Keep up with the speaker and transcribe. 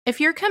If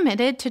you're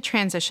committed to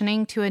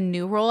transitioning to a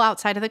new role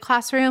outside of the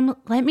classroom,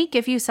 let me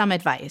give you some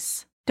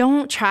advice.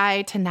 Don't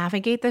try to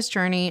navigate this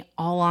journey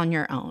all on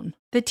your own.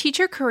 The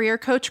Teacher Career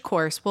Coach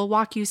course will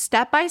walk you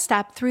step by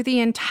step through the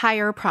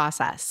entire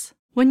process.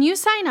 When you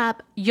sign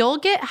up, you'll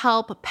get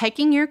help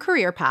picking your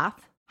career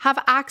path,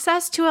 have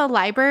access to a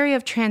library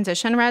of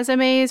transition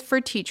resumes for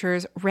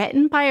teachers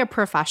written by a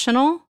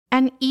professional,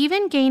 and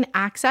even gain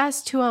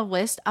access to a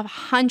list of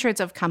hundreds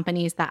of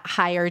companies that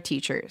hire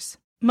teachers.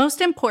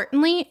 Most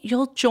importantly,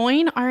 you'll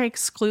join our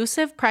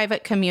exclusive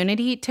private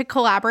community to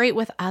collaborate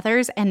with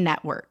others and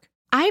network.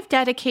 I've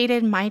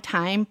dedicated my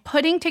time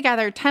putting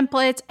together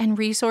templates and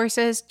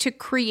resources to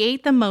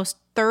create the most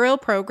thorough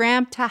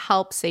program to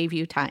help save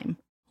you time.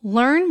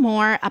 Learn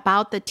more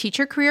about the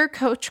Teacher Career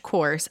Coach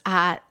course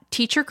at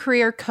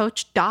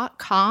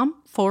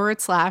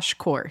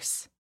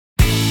teachercareercoach.com/course.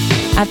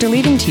 After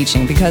leaving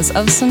teaching because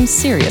of some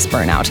serious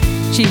burnout,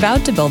 she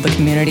vowed to build the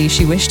community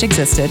she wished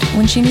existed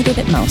when she needed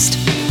it most.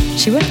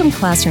 She went from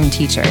classroom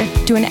teacher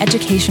to an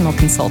educational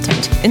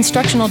consultant,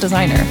 instructional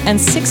designer, and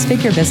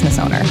six-figure business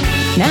owner.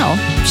 Now,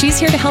 she's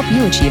here to help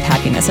you achieve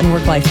happiness and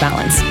work-life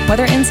balance,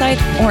 whether inside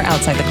or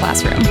outside the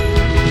classroom.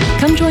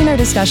 Come join our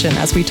discussion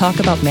as we talk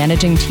about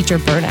managing teacher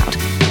burnout,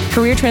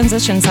 career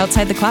transitions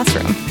outside the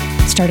classroom,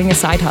 starting a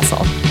side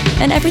hustle,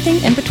 and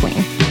everything in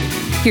between.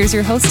 Here's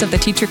your host of the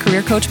Teacher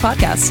Career Coach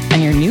podcast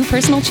and your new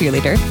personal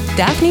cheerleader,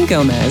 Daphne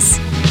Gomez.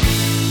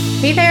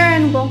 Hey there,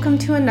 and welcome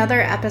to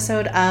another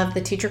episode of the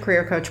Teacher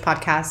Career Coach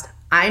podcast.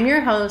 I'm your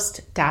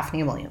host,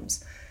 Daphne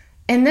Williams.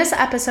 In this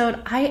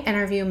episode, I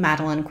interview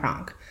Madeline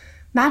Kronk.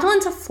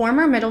 Madeline's a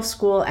former middle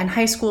school and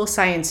high school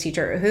science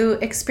teacher who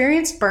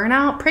experienced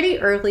burnout pretty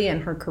early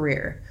in her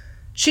career.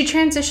 She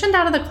transitioned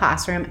out of the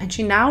classroom and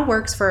she now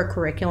works for a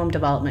curriculum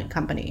development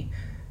company.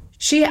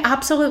 She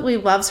absolutely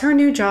loves her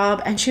new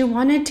job and she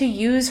wanted to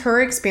use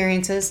her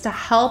experiences to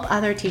help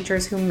other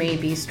teachers who may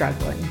be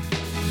struggling.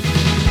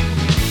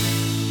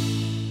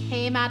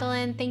 Hey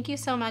Madeline, thank you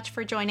so much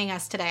for joining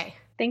us today.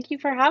 Thank you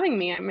for having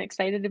me. I'm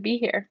excited to be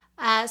here.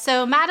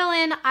 So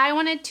Madeline, I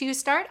wanted to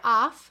start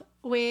off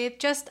with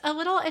just a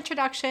little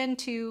introduction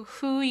to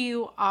who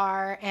you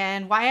are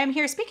and why I'm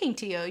here speaking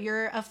to you.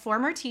 You're a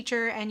former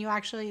teacher and you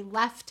actually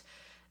left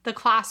the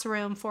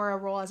classroom for a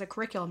role as a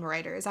curriculum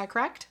writer. Is that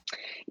correct?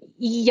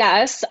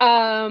 Yes.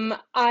 I'm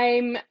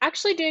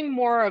actually doing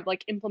more of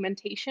like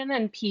implementation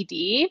and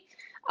PD,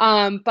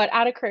 but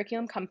at a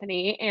curriculum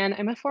company. And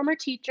I'm a former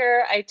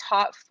teacher. I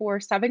taught for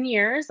 7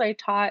 years. I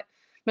taught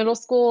middle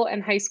school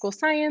and high school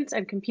science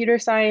and computer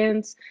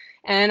science,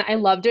 and I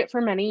loved it for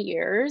many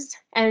years.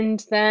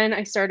 And then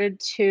I started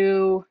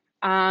to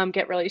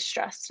get really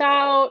stressed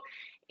out,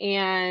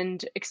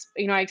 and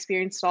I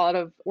experienced a lot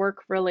of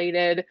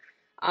work-related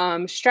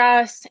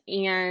stress,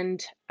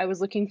 and I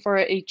was looking for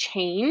a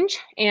change.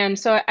 And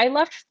so I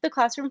left the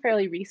classroom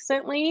fairly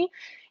recently,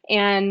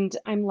 and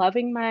I'm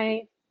loving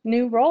my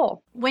new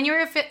role. When you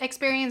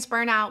experienced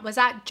burnout, was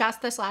that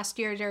just this last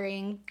year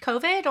during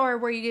COVID, or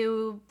were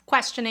you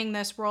questioning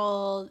this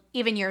role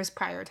even years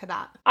prior to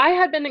that? I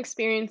had been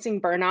experiencing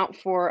burnout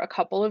for a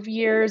couple of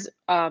years,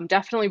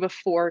 definitely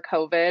before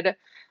COVID.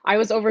 I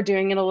was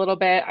overdoing it a little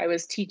bit. I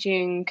was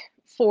teaching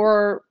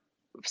 4,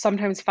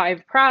 sometimes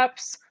 5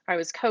 preps. I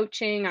was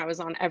coaching. I was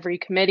on every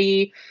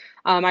committee.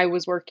 I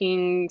was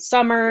working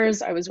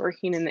summers. I was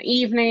working in the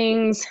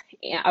evenings.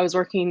 I was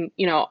working,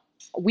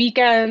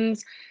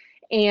 weekends.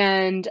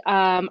 And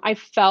I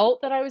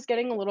felt that I was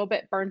getting a little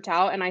bit burnt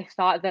out, and I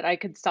thought that I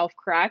could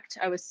self-correct.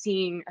 I was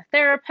seeing a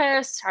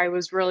therapist. I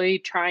was really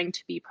trying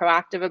to be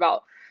proactive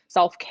about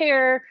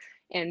self-care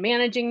and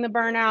managing the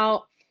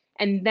burnout.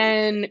 And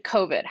then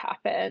COVID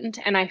happened,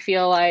 and I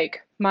feel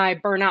like my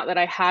burnout that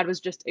I had was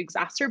just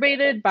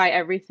exacerbated by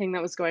everything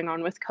that was going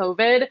on with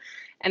COVID.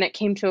 And it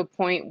came to a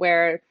point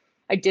where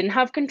I didn't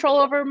have control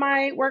over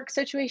my work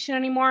situation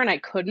anymore, and I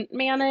couldn't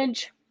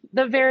manage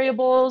the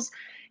variables.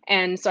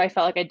 And so I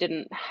felt like I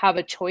didn't have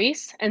a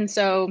choice. And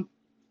so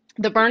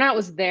the burnout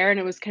was there, and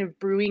it was kind of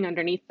brewing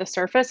underneath the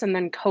surface. And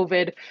then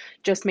COVID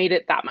just made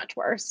it that much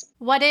worse.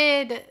 What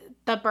did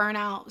the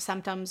burnout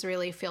symptoms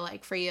really feel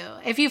like for you?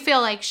 If you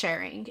feel like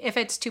sharing, if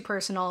it's too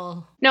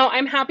personal. No,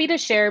 I'm happy to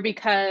share,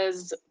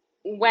 because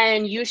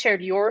when you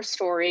shared your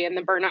story and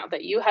the burnout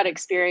that you had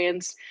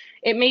experienced,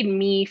 it made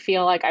me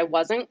feel like I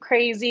wasn't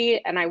crazy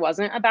and I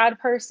wasn't a bad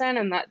person,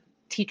 and that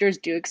teachers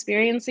do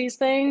experience these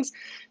things.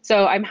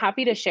 So I'm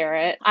happy to share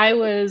it. I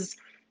was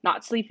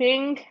not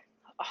sleeping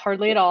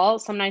hardly at all.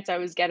 Some nights I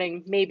was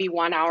getting maybe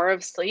 1 hour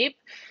of sleep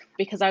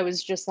because I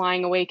was just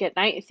lying awake at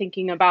night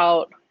thinking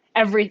about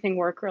everything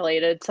work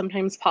related,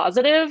 sometimes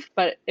positive,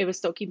 but it was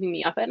still keeping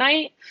me up at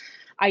night.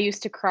 I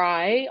used to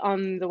cry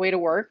on the way to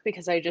work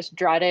because I just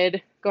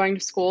dreaded going to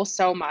school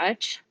so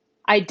much.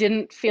 I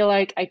didn't feel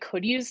like I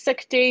could use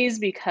sick days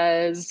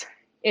because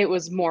it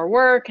was more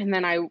work, and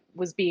then I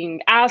was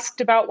being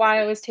asked about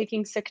why I was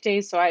taking sick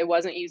days, so I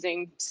wasn't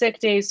using sick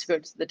days to go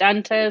to the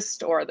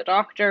dentist or the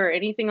doctor or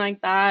anything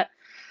like that.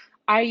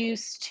 I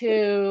used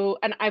to,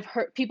 and I've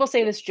heard people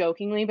say this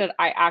jokingly, but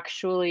I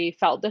actually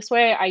felt this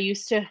way. I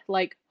used to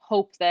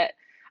hope that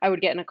I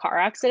would get in a car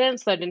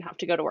accident so I didn't have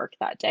to go to work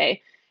that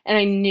day. And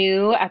I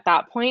knew at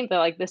that point that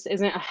like this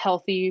isn't a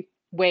healthy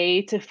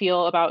way to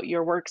feel about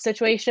your work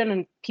situation,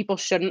 and people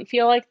shouldn't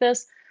feel like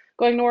this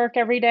going to work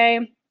every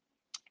day.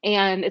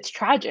 And it's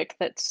tragic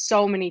that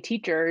so many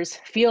teachers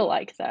feel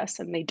like this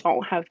and they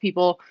don't have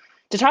people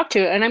to talk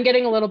to. And I'm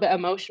getting a little bit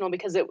emotional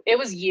because it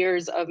was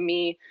years of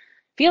me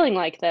feeling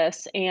like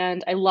this.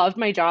 And I loved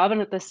my job.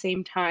 And at the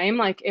same time,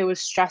 like it was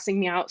stressing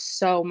me out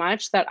so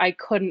much that I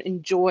couldn't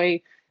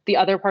enjoy the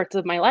other parts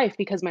of my life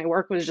because my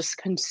work was just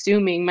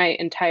consuming my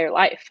entire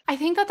life. I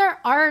think that there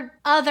are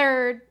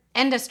other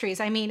industries.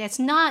 I mean, it's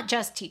not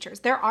just teachers.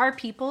 There are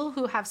people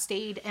who have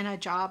stayed in a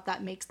job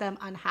that makes them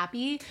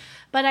unhappy.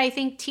 But I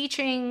think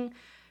teaching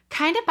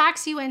kind of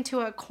backs you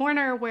into a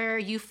corner where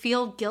you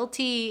feel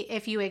guilty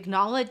if you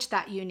acknowledge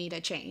that you need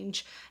a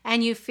change,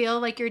 and you feel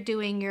like you're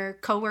doing your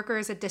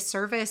coworkers a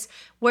disservice,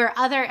 where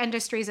other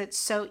industries it's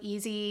so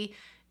easy.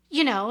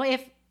 You know,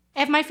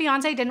 if my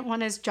fiance didn't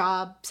want his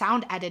job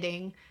sound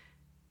editing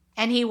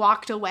and he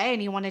walked away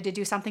and he wanted to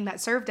do something that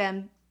served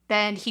him,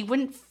 then he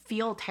wouldn't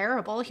feel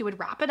terrible. He would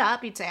wrap it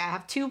up. He'd say, I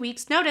have 2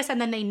 weeks notice. And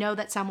then they know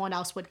that someone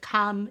else would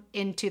come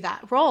into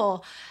that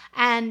role.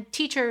 And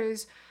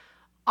teachers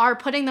are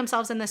putting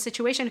themselves in this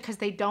situation because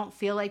they don't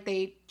feel like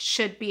they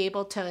should be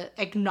able to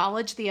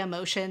acknowledge the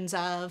emotions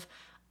of,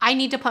 I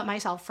need to put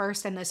myself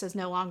first and this is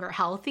no longer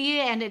healthy.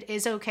 And it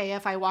is okay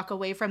if I walk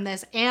away from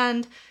this.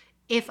 And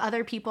if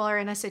other people are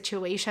in a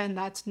situation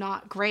that's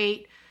not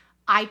great,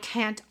 I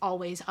can't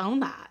always own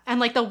that.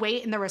 And like the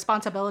weight and the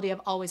responsibility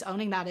of always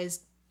owning that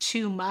is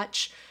too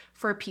much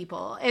for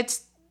people.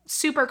 It's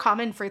super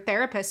common for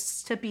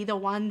therapists to be the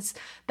ones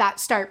that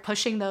start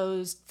pushing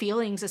those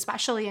feelings,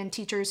 especially in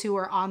teachers who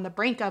are on the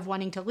brink of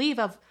wanting to leave,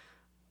 of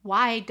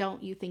why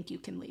don't you think you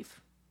can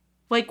leave?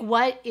 Like,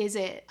 what is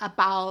it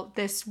about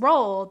this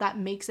role that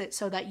makes it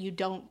so that you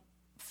don't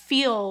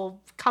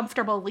feel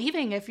comfortable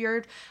leaving if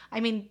you're,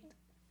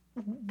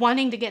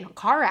 wanting to get in a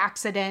car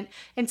accident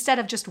instead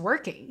of just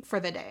working for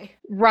the day?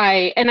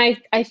 Right. And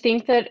I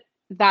think that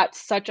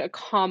that's such a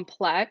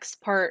complex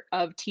part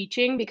of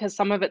teaching because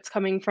some of it's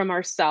coming from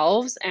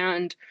ourselves.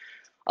 And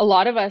a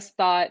lot of us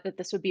thought that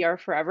this would be our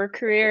forever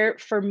career.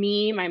 For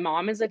me, my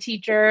mom is a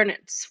teacher and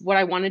it's what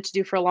I wanted to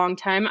do for a long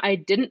time. I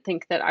didn't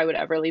think that I would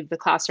ever leave the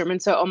classroom.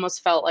 And so it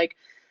almost felt like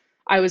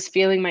I was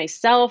failing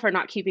myself or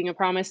not keeping a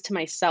promise to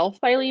myself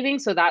by leaving.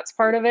 So that's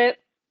part of it.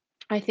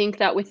 I think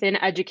that within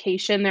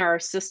education, there are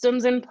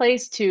systems in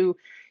place to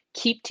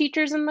keep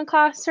teachers in the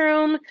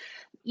classroom,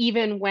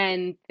 even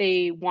when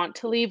they want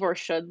to leave or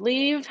should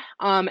leave.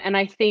 And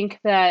I think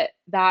that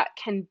that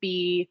can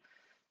be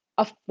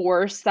a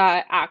force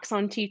that acts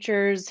on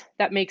teachers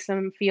that makes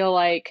them feel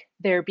like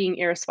they're being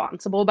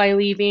irresponsible by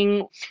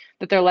leaving,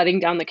 that they're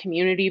letting down the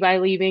community by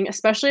leaving.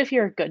 Especially if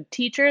you're a good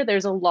teacher,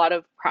 there's a lot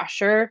of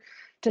pressure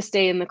to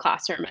stay in the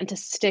classroom and to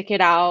stick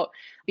it out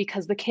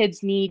because the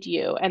kids need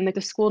you and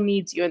the school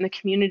needs you and the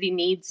community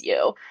needs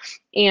you.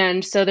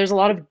 And so there's a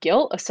lot of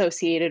guilt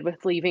associated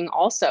with leaving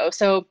also.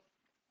 So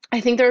I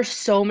think there are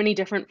so many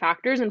different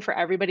factors, and for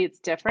everybody, it's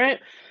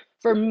different.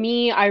 For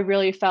me, I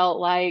really felt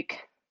like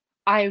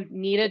I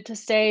needed to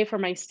stay for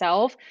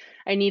myself.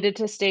 I needed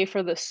to stay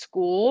for the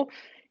school.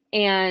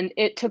 And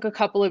it took a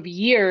couple of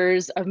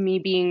years of me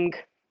being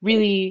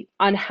really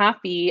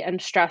unhappy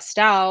and stressed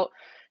out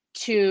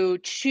to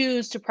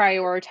choose to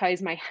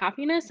prioritize my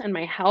happiness and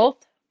my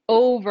health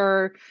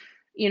over,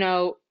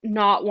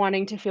 not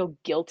wanting to feel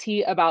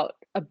guilty about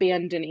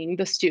abandoning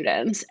the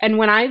students. And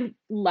when I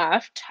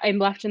left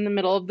in the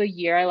middle of the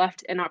year. I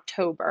left in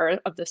October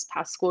of this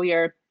past school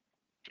year.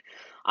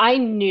 I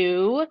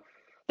knew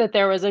that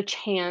there was a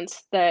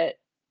chance that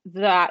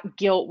that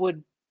guilt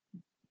would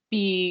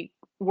be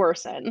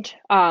worsened.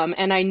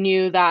 And I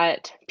knew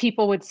that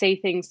people would say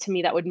things to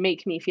me that would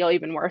make me feel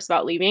even worse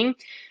about leaving.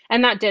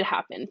 And that did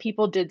happen.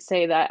 People did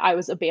say that I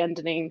was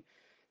abandoning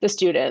the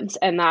students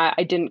and that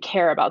I didn't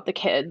care about the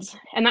kids.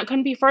 And that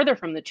couldn't be further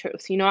from the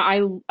truth.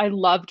 I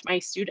loved my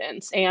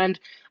students and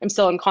I'm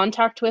still in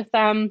contact with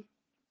them.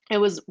 It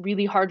was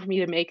really hard for me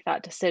to make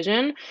that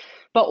decision.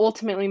 But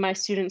ultimately, my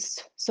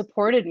students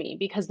supported me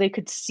because they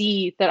could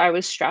see that I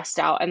was stressed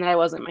out and that I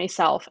wasn't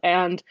myself.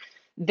 And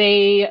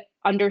they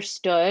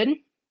understood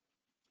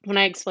when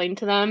I explained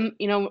to them,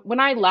 when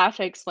I left,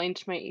 I explained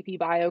to my AP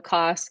Bio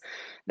class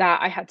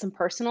that I had some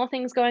personal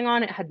things going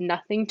on. It had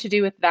nothing to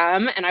do with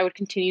them, and I would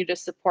continue to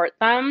support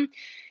them.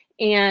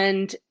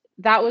 And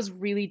that was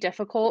really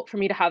difficult for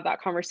me to have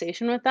that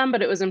conversation with them,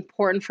 but it was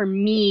important for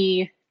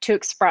me to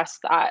express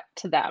that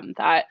to them,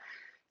 that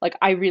like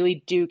I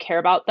really do care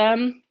about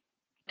them.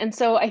 And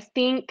so I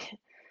think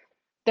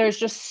there's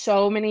just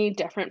so many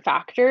different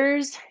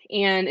factors,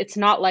 and it's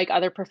not like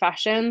other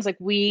professions. Like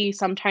we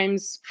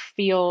sometimes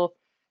feel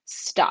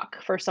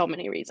stuck for so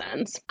many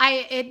reasons.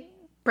 It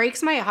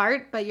breaks my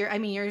heart, but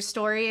your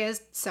story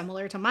is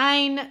similar to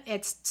mine.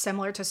 It's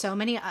similar to so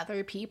many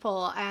other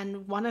people.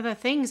 And one of the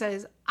things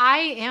is I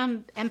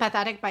am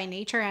empathetic by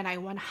nature, and I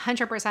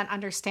 100%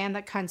 understand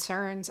the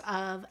concerns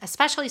of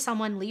especially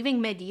someone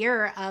leaving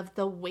mid-year, of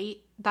the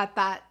weight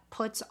that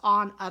puts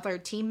on other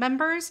team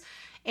members.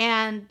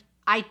 And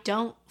I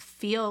don't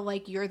feel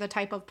like you're the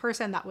type of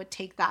person that would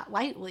take that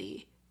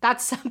lightly.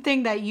 That's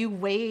something that you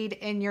weighed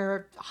in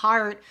your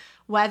heart,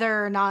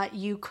 whether or not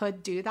you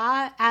could do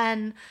that.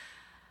 And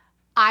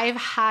I've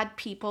had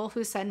people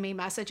who send me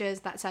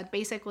messages that said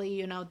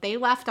basically, they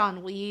left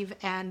on leave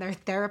and their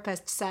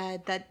therapist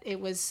said that it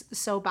was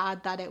so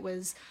bad that it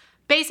was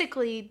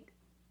basically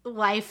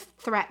life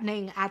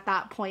threatening at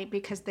that point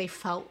because they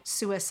felt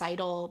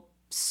suicidal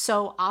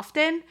so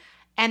often.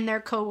 And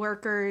their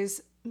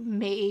coworkers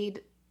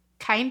made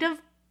kind of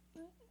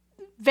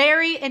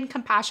very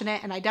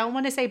incompassionate, and I don't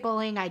want to say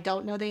bullying, I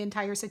don't know the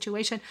entire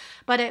situation,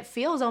 but it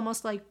feels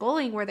almost like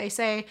bullying where they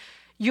say,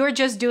 you're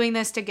just doing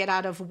this to get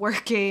out of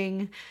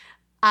working.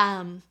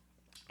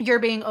 You're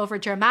being over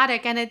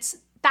dramatic. And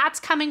that's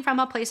coming from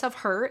a place of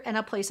hurt and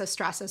a place of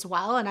stress as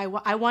well. And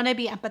I want to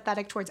be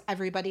empathetic towards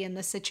everybody in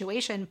this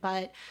situation.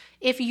 But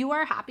if you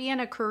are happy in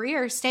a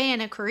career, stay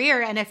in a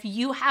career. And if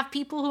you have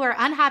people who are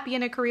unhappy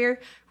in a career,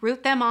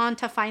 root them on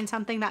to find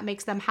something that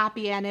makes them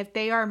happy. And if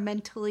they are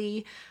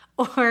mentally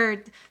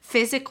or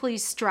physically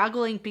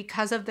struggling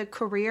because of the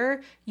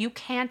career, you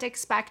can't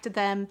expect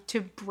them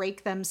to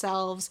break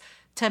themselves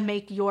to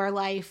make your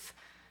life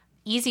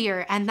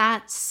easier. And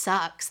that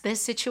sucks.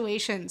 This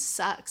situation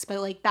sucks.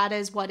 But like, that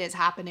is what is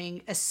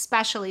happening,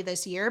 especially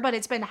this year. But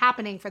it's been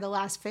happening for the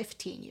last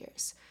 15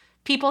 years.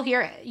 People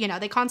hear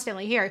it, they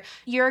constantly hear,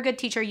 you're a good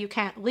teacher, you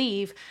can't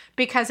leave,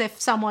 because if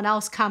someone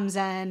else comes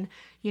in,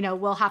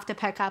 we'll have to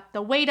pick up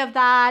the weight of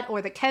that,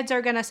 or the kids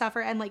are going to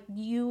suffer. And like,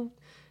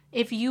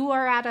 if you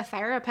are at a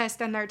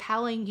therapist and they're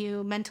telling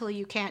you mentally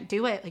you can't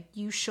do it, like,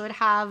 you should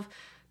have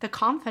the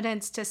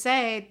confidence to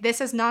say, this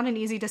is not an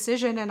easy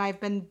decision and I've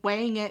been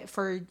weighing it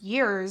for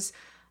years.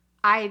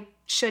 I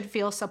should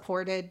feel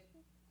supported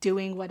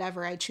doing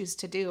whatever I choose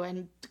to do.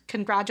 And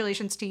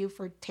congratulations to you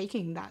for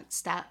taking that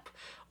step.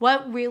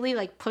 What really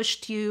like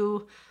pushed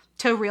you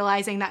to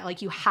realizing that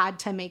like you had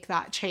to make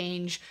that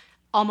change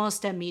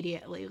almost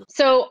immediately?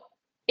 So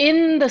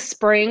in the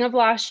spring of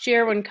last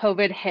year when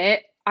COVID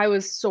hit, I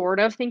was sort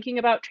of thinking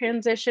about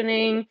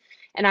transitioning,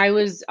 and I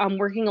was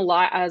working a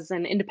lot as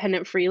an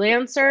independent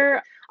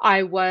freelancer.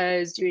 I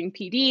was doing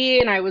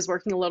PD and I was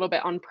working a little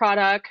bit on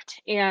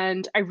product,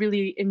 and I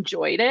really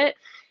enjoyed it.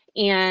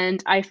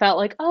 And I felt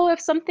like, oh,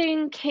 if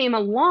something came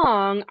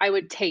along, I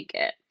would take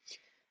it.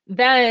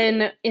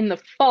 Then in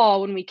the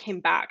fall, when we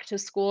came back to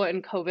school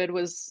and COVID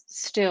was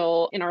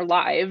still in our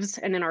lives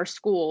and in our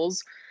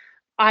schools,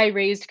 I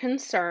raised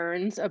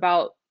concerns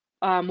about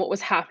what was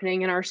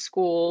happening in our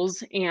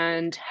schools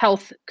and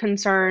health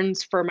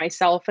concerns for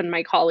myself and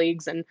my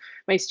colleagues and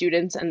my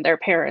students and their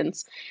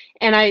parents.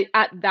 And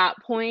at that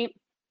point,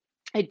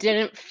 I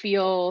didn't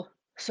feel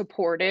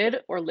supported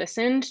or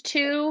listened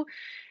to.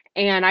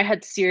 And I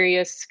had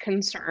serious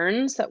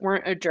concerns that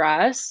weren't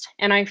addressed.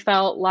 And I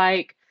felt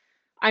like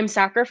I'm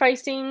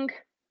sacrificing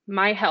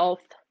my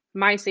health,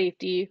 my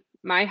safety,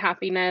 my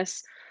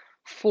happiness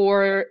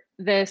for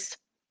this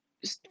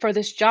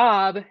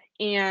job,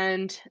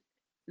 and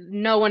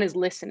no one is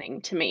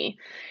listening to me.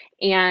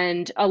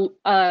 And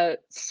a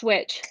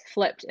switch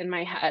flipped in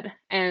my head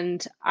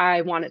and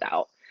I wanted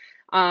out.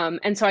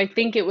 And so I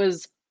think it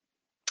was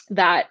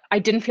that I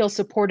didn't feel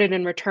supported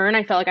in return.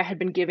 I felt like I had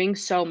been giving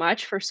so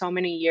much for so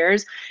many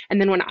years.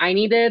 And then when I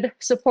needed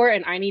support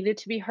and I needed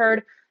to be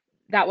heard,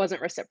 that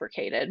wasn't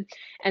reciprocated.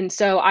 And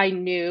so I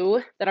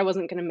knew that I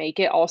wasn't going to make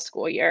it all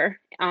school year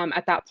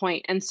at that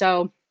point. And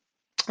so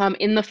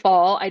in the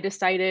fall, I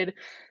decided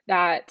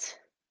that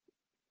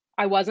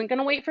I wasn't going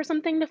to wait for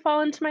something to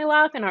fall into my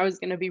lap, and I was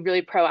going to be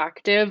really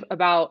proactive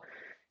about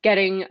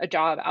getting a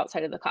job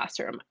outside of the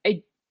classroom.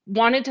 I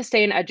wanted to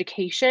stay in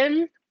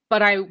education,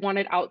 but I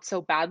wanted out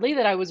so badly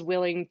that I was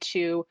willing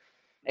to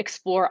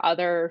explore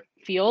other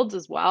fields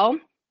as well.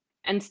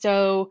 And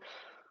so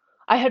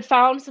I had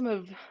found some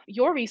of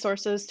your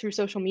resources through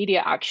social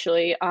media,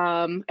 actually.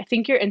 I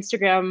think your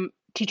Instagram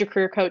teacher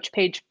career coach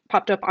page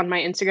popped up on my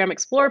Instagram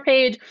Explore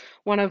page.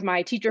 One of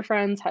my teacher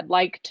friends had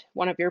liked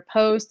one of your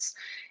posts,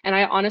 and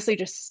I honestly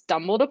just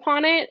stumbled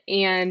upon it.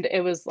 And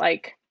it was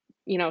like,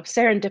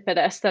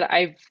 serendipitous that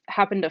I've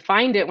happened to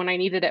find it when I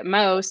needed it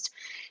most.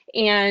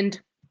 And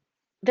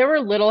there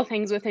were little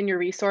things within your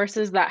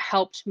resources that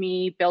helped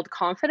me build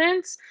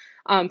confidence,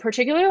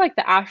 particularly like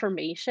the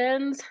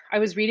affirmations. I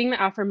was reading the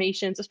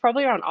affirmations, it's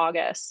probably around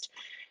August,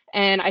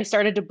 and I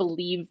started to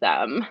believe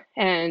them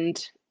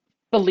and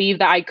believe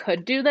that I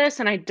could do this.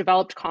 And I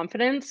developed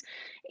confidence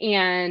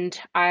and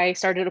I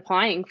started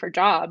applying for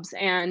jobs.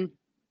 And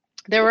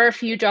there were a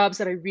few jobs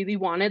that I really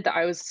wanted that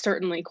I was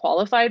certainly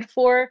qualified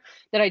for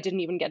that I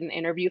didn't even get an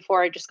interview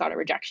for. I just got a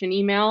rejection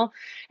email,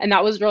 and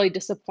that was really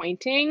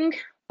disappointing.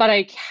 But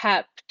I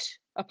kept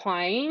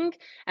applying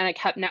and I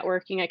kept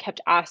networking. I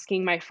kept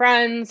asking my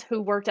friends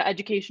who worked at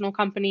educational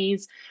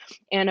companies,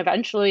 and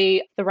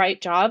eventually the right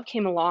job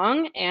came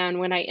along. And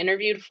when I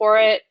interviewed for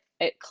it,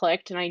 it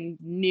clicked and I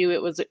knew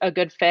it was a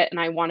good fit and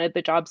I wanted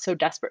the job so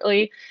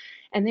desperately.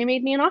 And they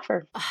made me an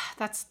offer.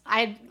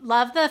 I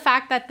love the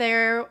fact that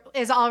there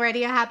is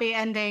already a happy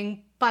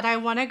ending, but I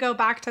want to go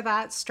back to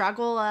that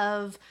struggle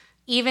of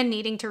even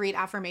needing to read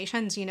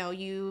affirmations,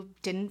 you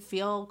didn't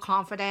feel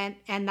confident.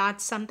 And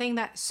that's something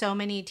that so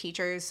many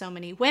teachers, so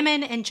many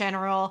women in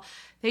general,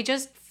 they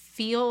just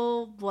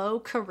feel low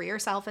career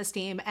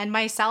self-esteem. And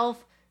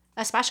myself,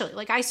 especially,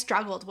 like, I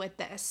struggled with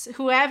this.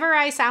 Whoever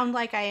I sound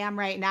like I am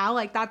right now,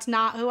 like, that's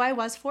not who I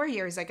was 4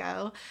 years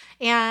ago.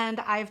 And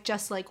I've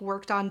just like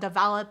worked on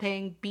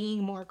developing,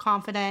 being more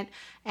confident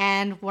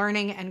and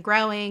learning and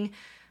growing.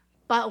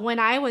 But when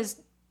I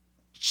was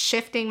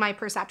shifting my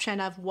perception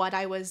of what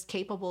I was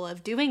capable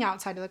of doing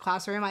outside of the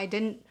classroom, I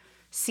didn't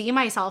see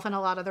myself in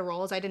a lot of the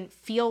roles. I didn't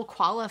feel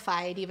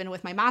qualified, even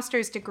with my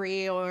master's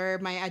degree or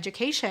my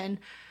education.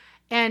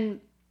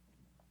 And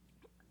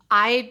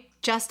I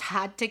just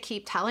had to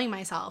keep telling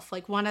myself,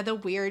 like, one of the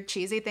weird,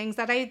 cheesy things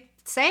that I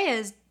say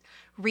is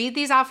read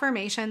these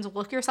affirmations,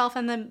 look yourself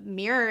in the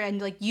mirror,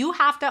 and like, you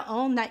have to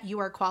own that you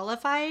are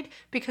qualified,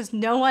 because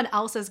no one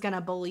else is going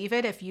to believe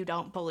it if you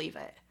don't believe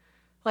it.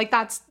 Like,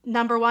 that's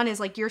number one,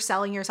 is like, you're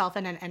selling yourself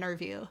in an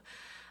interview.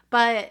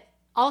 But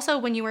also,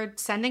 when you were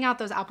sending out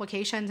those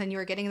applications and you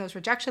were getting those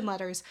rejection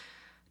letters,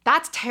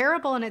 that's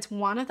terrible. And it's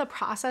one of the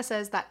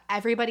processes that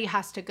everybody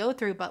has to go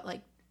through. But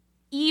like,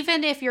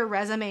 even if your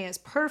resume is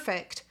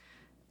perfect,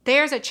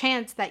 there's a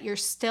chance that you're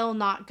still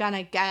not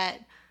gonna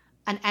get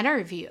an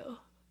interview.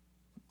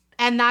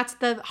 And that's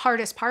the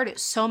hardest part.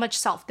 It's so much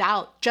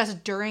self-doubt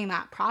just during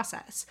that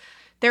process.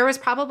 There was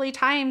probably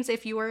times,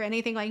 if you were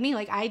anything like me,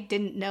 like, I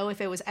didn't know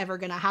if it was ever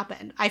gonna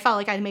happen. I felt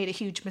like I'd made a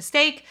huge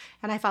mistake,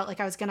 and I felt like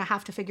I was gonna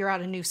have to figure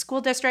out a new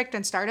school district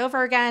and start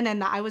over again,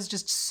 and I was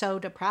just so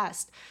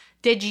depressed.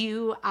 Did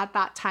you, at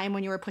that time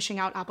when you were pushing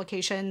out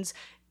applications,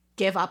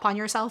 give up on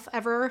yourself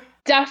ever?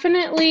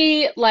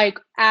 Definitely, like,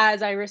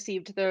 as I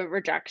received the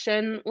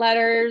rejection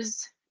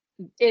letters,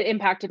 it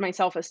impacted my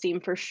self-esteem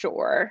for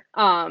sure.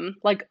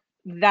 Like,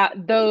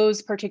 that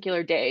those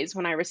particular days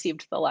when I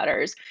received the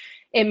letters,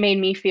 it made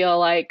me feel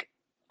like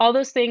all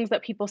those things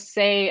that people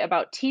say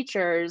about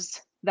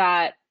teachers,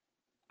 that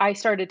I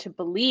started to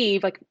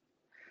believe, like,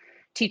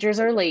 teachers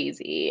are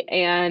lazy.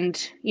 And,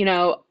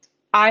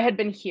 I had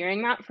been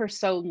hearing that for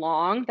so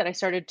long that I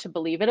started to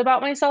believe it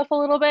about myself a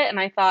little bit. And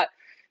I thought,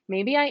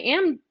 maybe I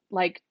am,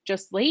 like,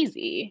 just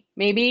lazy.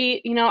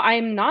 Maybe,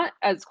 I'm not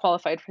as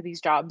qualified for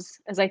these jobs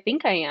as I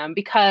think I am,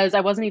 because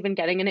I wasn't even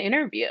getting an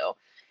interview.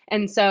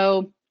 And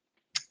so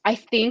I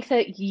think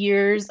that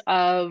years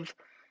of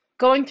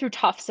going through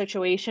tough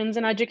situations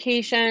in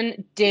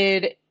education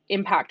did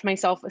impact my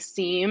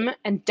self-esteem,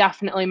 and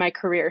definitely my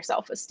career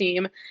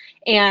self-esteem.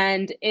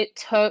 And it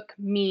took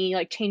me,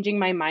 like, changing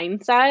my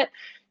mindset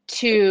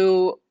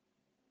to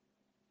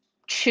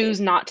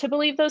choose not to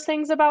believe those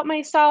things about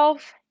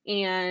myself,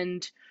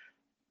 and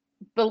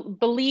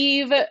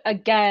believe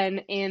again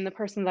in the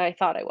person that I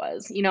thought I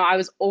was. I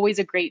was always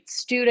a great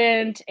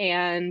student,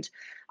 and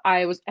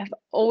have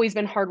always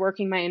been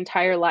hardworking my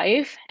entire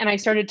life. And I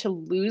started to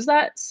lose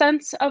that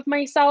sense of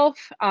myself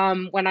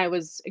when I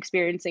was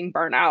experiencing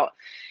burnout.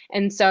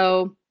 And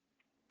so,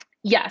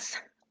 yes,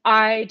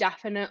 I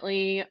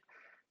definitely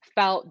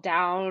felt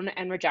down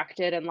and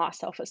rejected and lost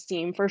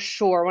self-esteem for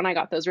sure when I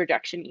got those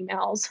rejection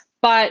emails.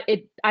 But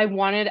I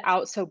wanted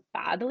out so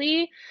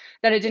badly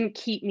that it didn't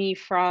keep me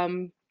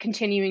from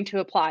continuing to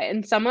apply.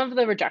 And some of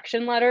the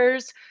rejection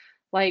letters,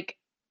 like,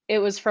 it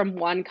was from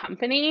one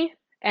company,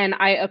 and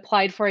I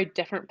applied for a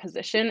different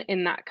position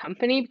in that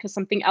company because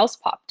something else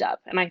popped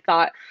up. And I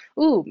thought,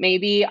 ooh,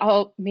 maybe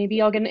I'll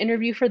get an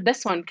interview for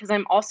this one because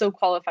I'm also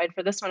qualified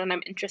for this one and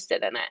I'm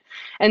interested in it.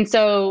 And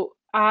so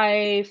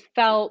I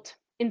felt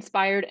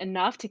inspired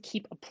enough to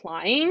keep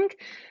applying.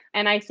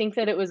 And I think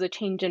that it was a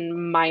change in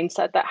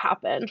mindset that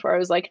happened, where I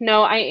was like,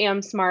 no, I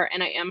am smart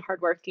and I am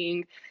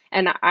hardworking,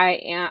 and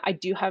I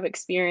do have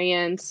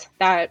experience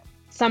that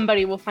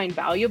somebody will find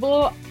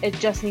valuable. It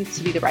just needs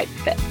to be the right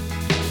fit.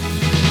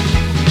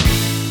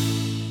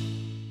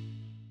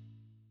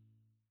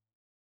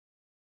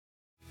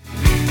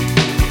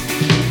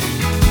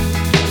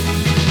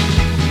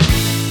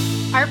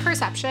 Our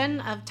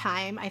perception of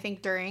time, I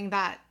think, during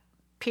that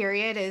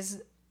period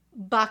is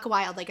buck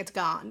wild, like, it's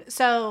gone.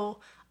 So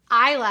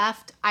I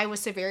left. I was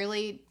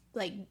severely,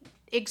 like,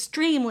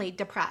 extremely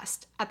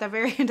depressed at the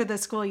very end of the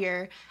school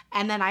year.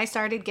 And then I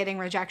started getting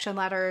rejection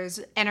letters,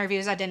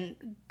 interviews that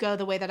didn't go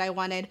the way that I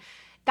wanted.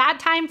 That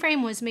time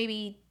frame was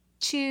maybe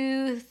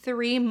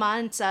 2-3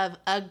 months of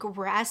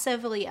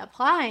aggressively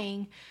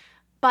applying,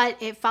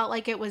 but it felt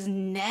like it was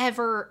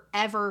never,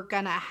 ever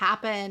gonna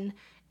happen.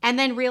 And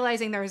then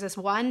realizing there was this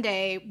one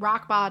day,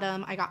 rock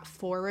bottom, I got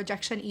 4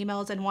 rejection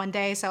emails in one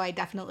day. So I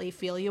definitely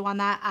feel you on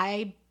that.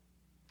 I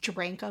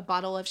drank a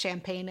bottle of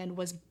champagne and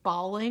was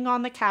bawling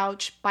on the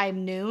couch by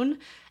noon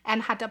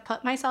and had to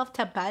put myself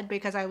to bed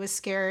because I was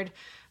scared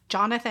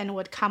Jonathan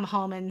would come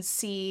home and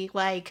see,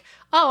 like,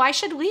 oh, I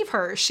should leave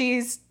her.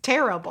 She's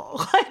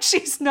terrible. Like,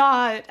 she's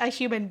not a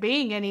human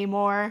being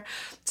anymore.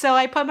 So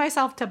I put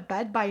myself to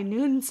bed by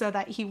noon so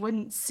that he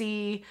wouldn't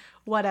see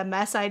what a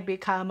mess I'd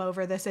become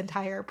over this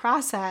entire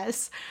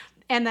process.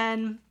 And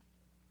then,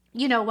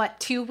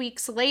 2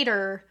 weeks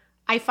later,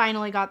 I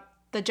finally got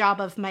the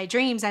job of my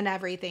dreams and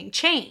everything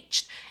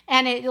changed.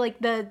 And it like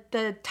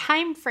the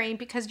time frame,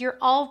 because you're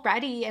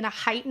already in a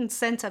heightened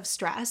sense of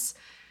stress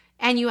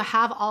and you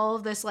have all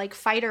of this like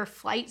fight or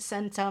flight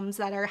symptoms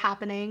that are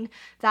happening,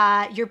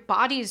 that your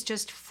body's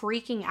just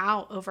freaking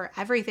out over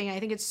everything.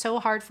 I think it's so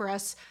hard for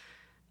us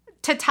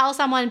to tell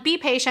someone, be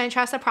patient,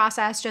 trust the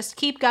process, just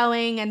keep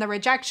going. And the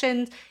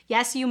rejections,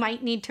 yes, you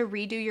might need to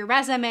redo your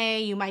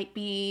resume. You might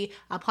be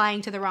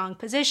applying to the wrong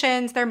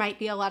positions. There might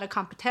be a lot of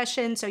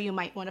competition. So you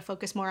might want to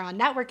focus more on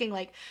networking.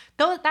 Like,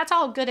 that's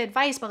all good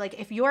advice. But like,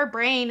 if your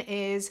brain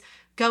is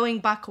going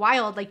buck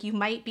wild, like you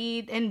might be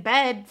in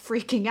bed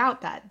freaking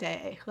out that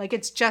day. Like,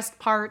 it's just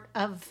part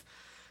of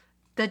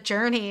the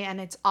journey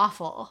and it's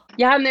awful.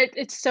 Yeah, and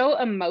it's so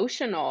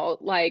emotional.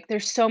 Like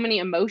there's so many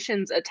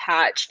emotions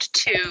attached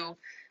to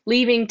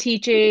leaving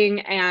teaching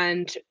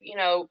and,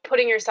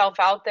 putting yourself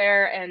out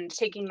there and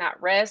taking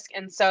that risk.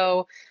 And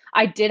so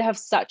I did have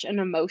such an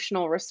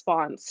emotional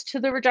response to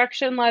the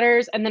rejection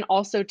letters, and then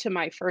also to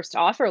my first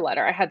offer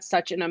letter. I had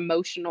such an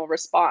emotional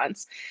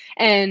response.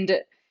 And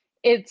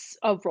it's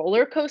a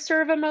roller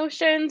coaster of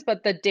emotions,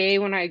 but the day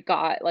when I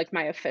got like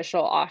my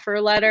official offer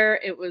letter,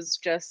 it was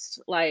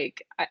just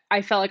like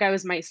I felt like I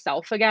was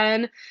myself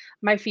again.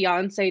 My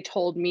fiance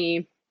told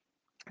me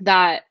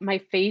that my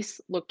face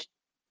looked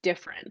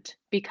different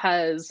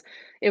because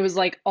it was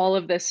like all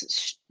of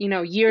this,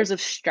 years of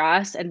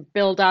stress and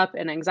buildup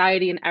and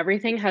anxiety and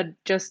everything had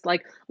just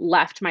like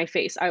left my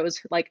face. I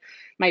was like,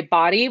 my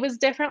body was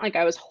different. Like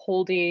I was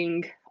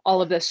holding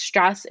all of this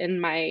stress in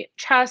my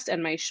chest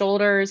and my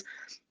shoulders.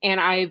 And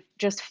I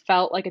just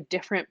felt like a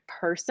different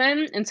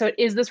person. And so it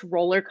is this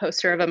roller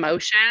coaster of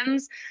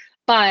emotions.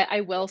 But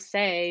I will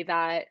say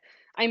that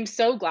I'm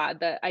so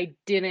glad that I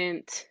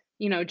didn't,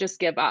 just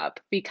give up,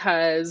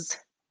 because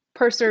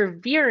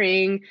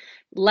persevering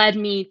led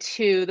me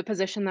to the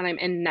position that I'm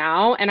in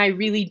now. And I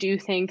really do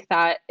think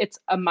that it's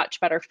a much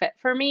better fit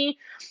for me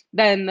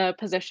than the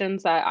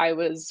positions that I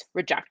was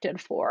rejected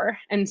for.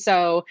 And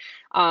so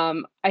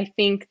I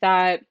think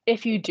that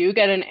if you do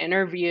get an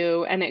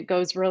interview and it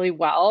goes really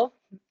well,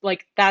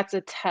 like that's a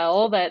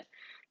tell that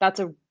that's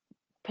a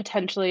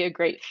potentially a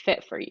great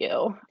fit for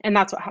you. And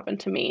that's what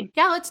happened to me.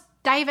 Yeah, let's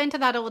dive into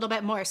that a little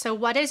bit more. So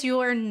what is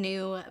your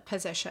new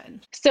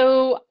position?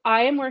 So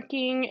I am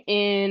working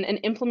in an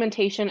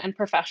implementation and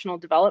professional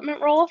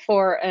development role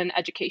for an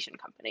education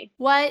company.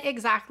 What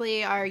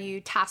exactly are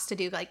you tasked to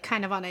do, like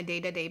kind of on a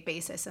day-to-day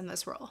basis in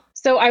this role?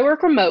 So I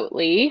work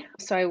remotely.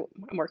 I'm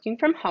working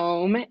from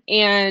home.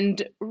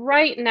 And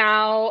right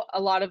now,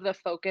 a lot of the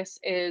focus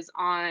is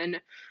on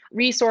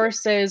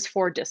resources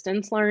for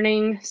distance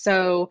learning.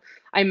 So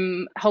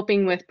I'm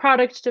helping with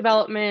product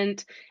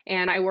development,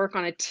 and I work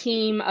on a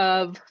team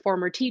of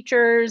former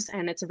teachers,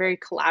 and it's a very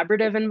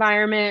collaborative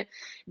environment.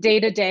 Day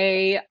to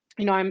day,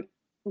 I'm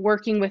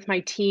working with my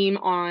team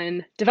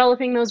on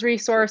developing those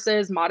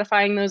resources,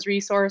 modifying those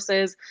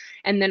resources,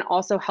 and then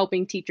also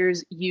helping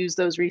teachers use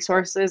those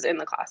resources in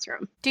the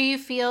classroom. Do you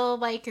feel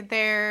like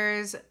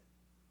there's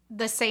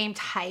the same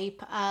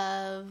type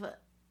of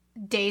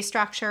day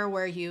structure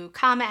where you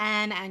come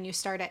in and you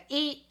start at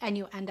 8 and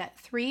you end at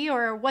 3,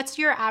 or what's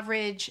your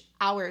average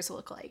hours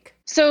look like?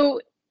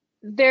 So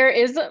there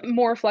is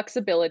more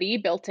flexibility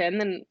built in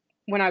than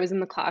when I was in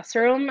the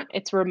classroom.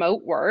 It's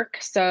remote work,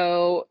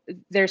 so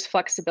there's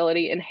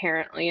flexibility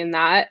inherently in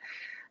that.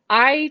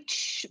 I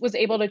was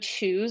able to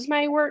choose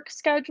my work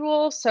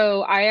schedule.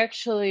 So I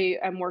actually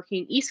am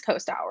working East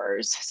Coast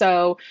hours.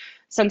 So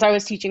since I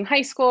was teaching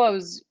high school, I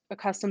was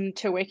accustomed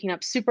to waking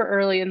up super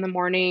early in the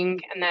morning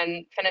and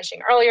then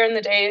finishing earlier in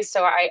the day.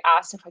 So I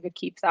asked if I could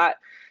keep that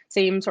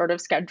same sort of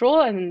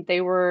schedule, and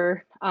they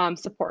were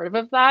supportive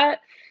of that.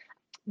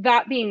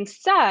 That being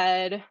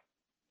said,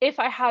 if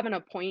I have an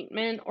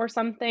appointment or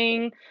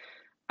something,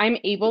 I'm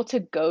able to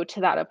go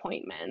to that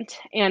appointment.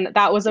 And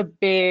that was a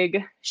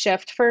big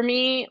shift for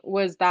me,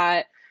 was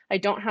that I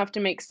don't have to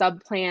make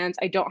sub plans.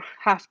 I don't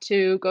have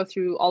to go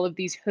through all of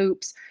these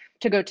hoops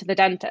to go to the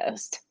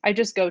dentist. I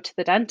just go to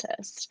the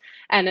dentist.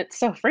 And it's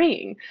so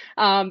freeing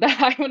that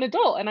I'm an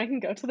adult and I can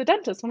go to the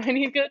dentist when I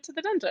need to go to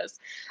the dentist.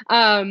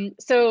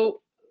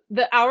 So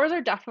the hours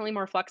are definitely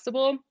more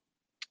flexible.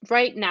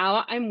 Right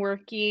now, I'm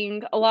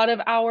working a lot of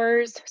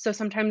hours. So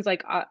sometimes,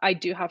 like, I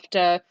do have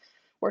to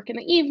work in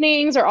the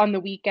evenings or on the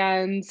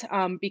weekends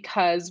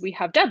because we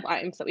have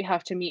deadlines that we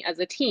have to meet as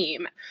a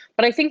team.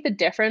 But I think the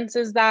difference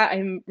is that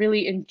I'm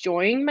really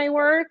enjoying my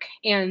work.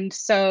 And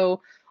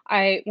so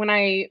when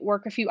I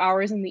work a few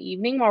hours in the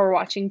evening while we're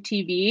watching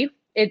TV,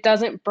 it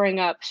doesn't bring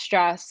up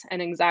stress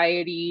and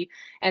anxiety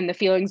and the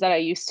feelings that I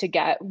used to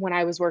get when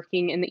I was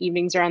working in the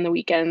evenings or on the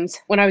weekends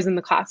when I was in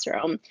the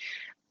classroom.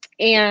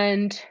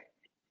 And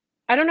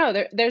I don't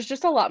know, there's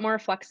just a lot more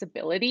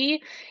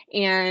flexibility,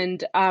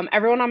 and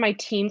everyone on my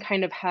team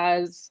kind of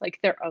has like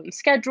their own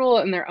schedule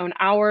and their own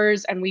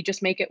hours, and we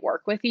just make it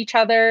work with each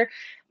other.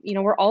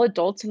 We're all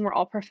adults and we're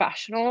all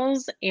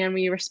professionals, and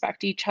we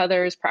respect each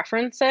other's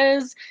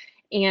preferences,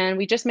 and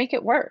we just make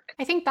it work.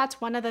 I think that's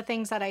one of the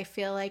things that I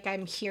feel like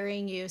I'm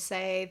hearing you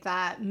say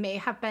that may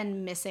have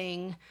been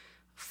missing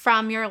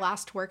from your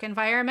last work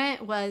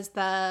environment was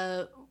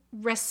the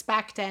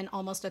respect and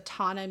almost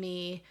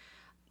autonomy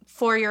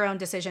for your own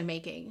decision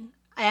making.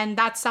 And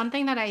that's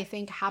something that I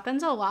think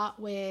happens a lot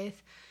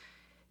with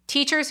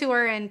teachers who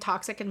are in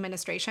toxic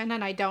administration.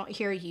 And I don't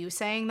hear you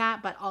saying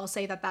that, but I'll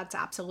say that that's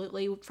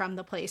absolutely from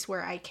the place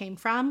where I came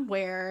from,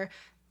 where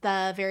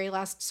the very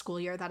last school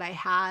year that I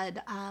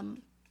had,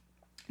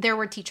 there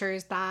were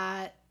teachers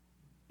that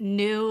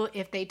knew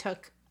if they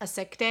took a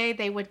sick day,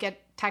 they would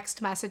get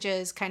text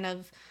messages kind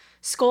of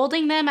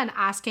scolding them and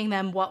asking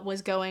them what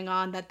was going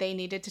on, that they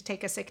needed to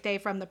take a sick day,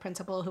 from the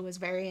principal, who was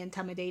very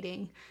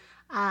intimidating.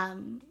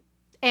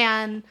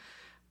 And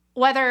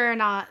whether or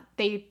not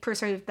they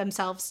perceive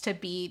themselves to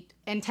be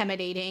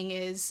intimidating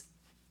is,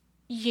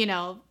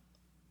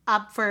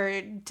 up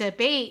for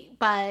debate.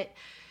 But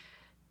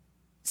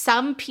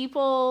some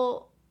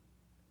people,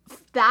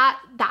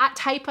 that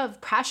type of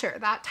pressure,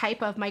 that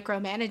type of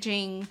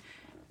micromanaging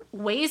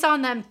weighs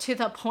on them to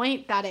the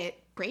point that it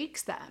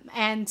breaks them.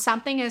 And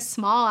something as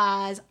small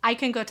as, I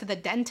can go to the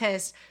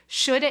dentist,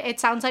 it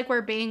sounds like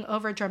we're being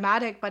over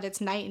dramatic, but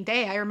it's night and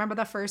day. I remember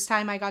the first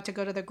time I got to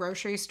go to the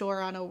grocery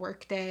store on a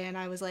work day, and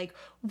I was like,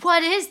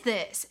 what is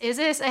this?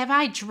 Am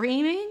I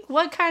dreaming?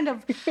 What kind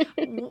of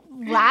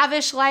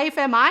lavish life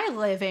am I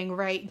living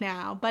right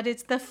now? But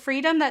it's the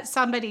freedom that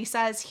somebody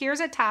says, here's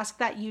a task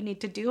that you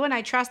need to do, and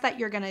I trust that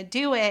you're going to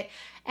do it,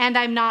 and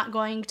I'm not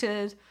going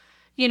to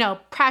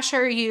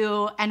pressure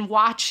you and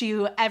watch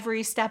you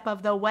every step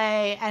of the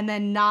way, and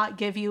then not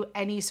give you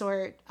any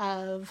sort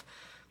of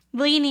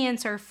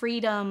lenience or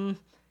freedom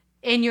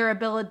in your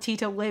ability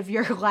to live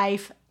your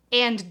life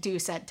and do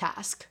said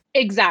task.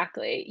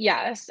 Exactly.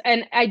 Yes.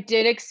 And I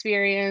did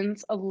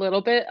experience a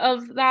little bit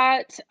of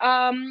that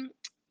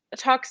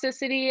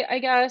toxicity, I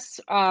guess,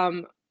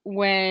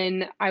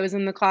 when I was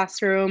in the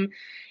classroom.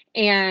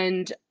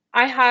 And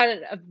I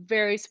had a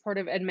very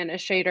supportive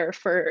administrator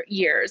for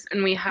years,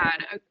 and we had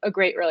a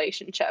great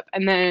relationship.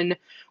 And then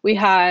we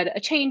had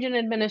a change in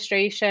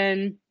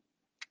administration.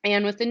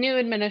 And with the new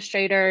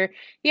administrator,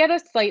 he had a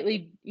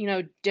slightly,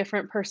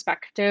 different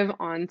perspective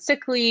on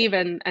sick leave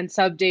and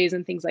sub days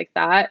and things like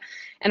that.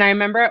 And I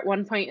remember at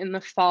one point in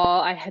the fall,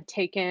 I had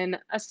taken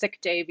a sick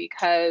day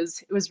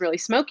because it was really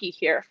smoky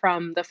here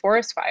from the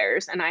forest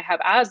fires, and I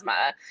have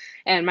asthma.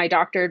 And my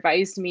doctor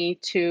advised me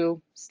to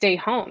stay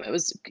home. It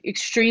was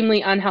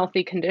extremely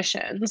unhealthy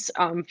conditions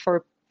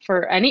for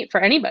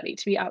anybody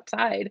to be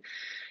outside.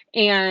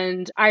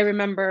 And I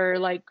remember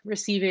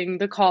receiving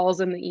the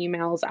calls and the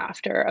emails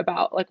after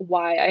about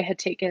why I had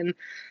taken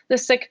the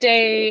sick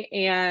day,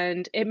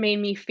 and it made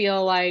me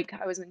feel like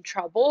I was in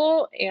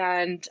trouble,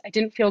 and I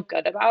didn't feel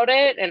good about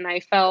it. And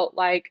I felt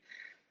like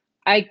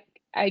I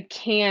I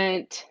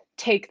can't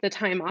take the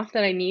time off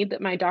that I need,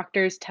 that my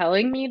doctor's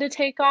telling me to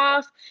take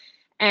off.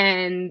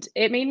 And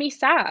it made me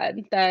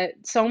sad that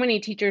so many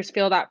teachers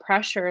feel that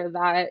pressure,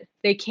 that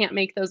they can't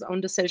make those own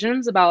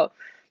decisions about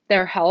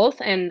their health.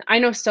 And I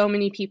know so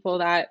many people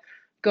that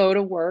go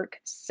to work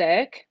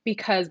sick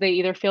because they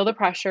either feel the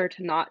pressure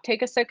to not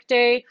take a sick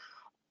day,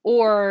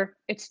 or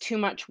it's too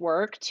much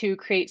work to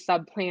create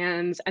sub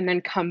plans and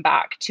then come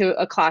back to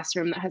a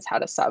classroom that has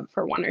had a sub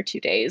for 1 or 2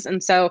 days.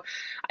 And so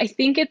I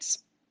think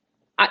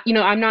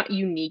I'm not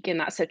unique in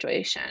that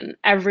situation.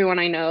 Everyone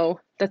I know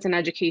that's in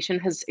education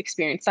has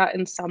experienced that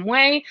in some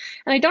way.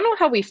 And I don't know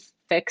how we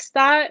fix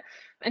that.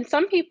 And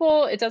some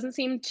people, it doesn't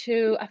seem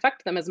to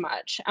affect them as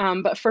much.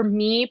 But for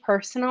me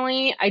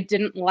personally, I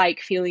didn't like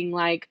feeling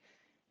like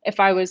if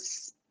I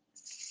was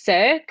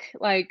sick,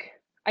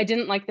 I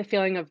didn't like the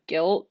feeling of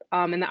guilt,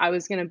 and that I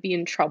was going to be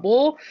in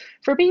trouble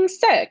for being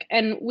sick.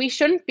 And we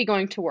shouldn't be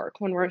going to work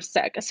when we're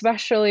sick,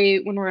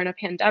 especially when we're in a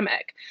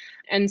pandemic.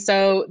 And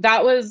so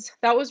that was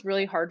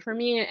really hard for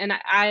me. And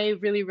I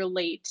really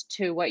relate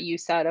to what you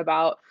said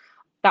about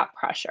that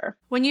pressure.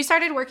 When you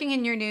started working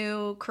in your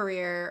new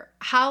career,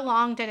 how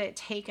long did it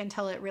take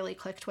until it really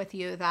clicked with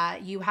you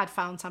that you had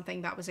found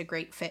something that was a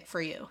great fit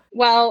for you?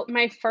 Well,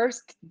 my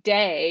first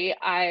day,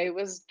 I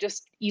was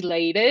just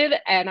elated,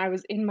 and I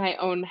was in my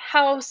own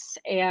house,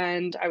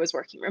 and I was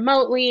working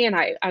remotely, and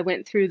I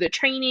went through the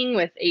training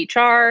with HR,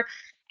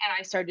 and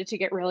I started to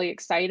get really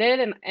excited,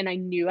 and I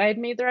knew I had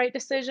made the right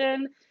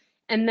decision.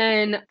 And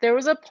then there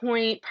was a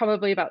point,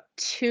 probably about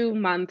 2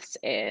 months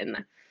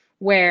in,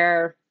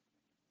 where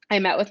I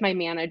met with my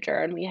manager,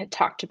 and we had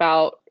talked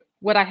about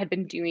what I had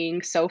been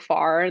doing so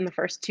far in the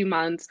first 2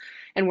 months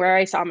and where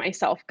I saw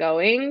myself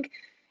going.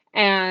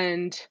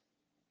 And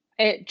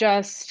it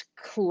just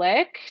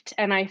clicked,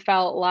 and I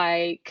felt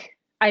like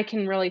I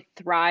can really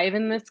thrive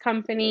in this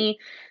company.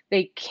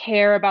 They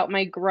care about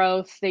my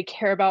growth, they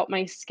care about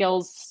my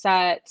skills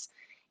set,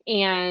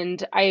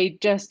 and I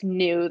just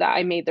knew that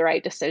I made the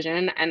right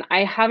decision, and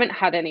I haven't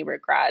had any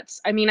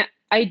regrets. I mean,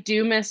 I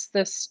do miss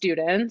the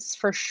students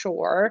for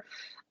sure,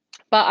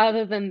 but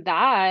other than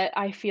that,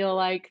 I feel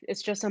like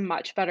it's just a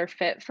much better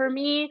fit for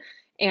me,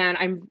 and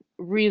I'm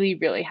really,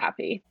 really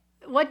happy.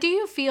 What do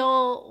you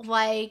feel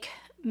like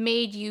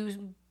made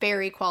you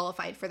very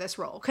qualified for this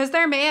role? Because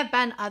there may have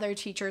been other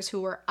teachers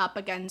who were up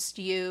against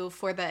you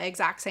for the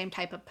exact same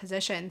type of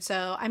position.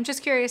 So I'm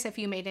just curious if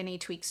you made any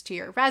tweaks to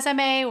your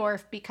resume, or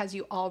if because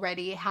you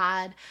already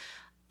had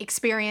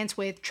experience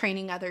with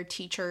training other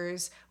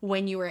teachers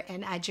when you were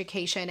in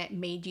education, it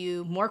made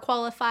you more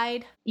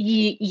qualified?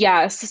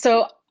 Yes.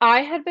 So I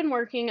had been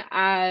working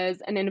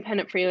as an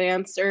independent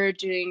freelancer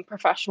doing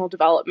professional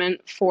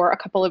development for a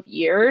couple of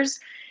years.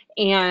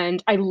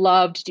 And I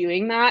loved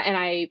doing that. And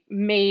I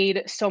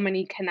made so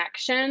many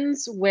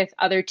connections with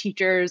other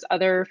teachers,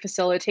 other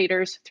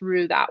facilitators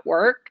through that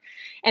work.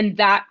 And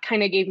that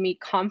kind of gave me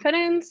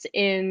confidence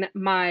in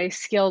my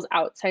skills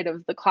outside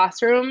of the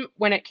classroom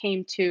when it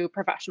came to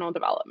professional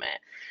development.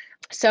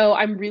 So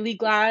I'm really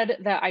glad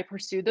that I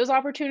pursued those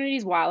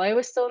opportunities while I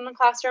was still in the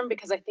classroom,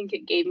 because I think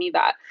it gave me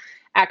that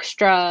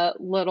extra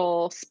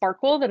little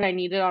sparkle that I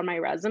needed on my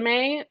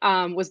resume.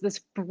 Was this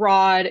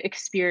broad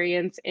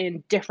experience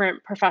in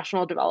different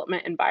professional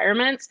development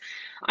environments.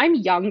 I'm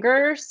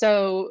younger,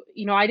 so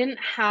I didn't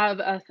have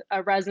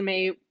a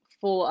resume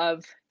full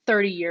of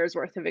 30 years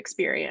worth of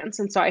experience.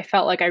 And so I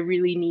felt like I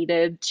really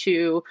needed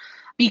to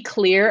be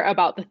clear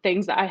about the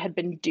things that I had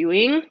been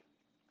doing.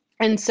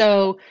 And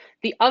so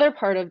the other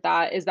part of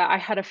that is that I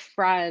had a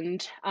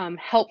friend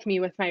help me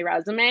with my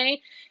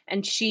resume,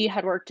 and she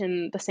had worked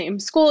in the same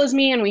school as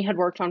me, and we had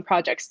worked on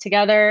projects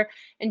together.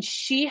 And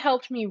she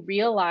helped me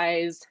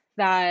realize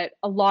that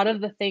a lot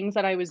of the things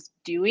that I was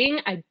doing,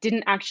 I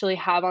didn't actually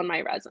have on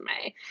my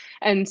resume.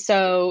 And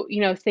so,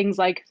 things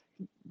like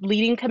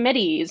leading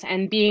committees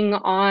and being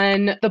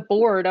on the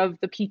board of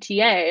the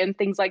PTA and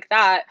things like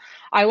that,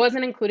 I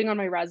wasn't including on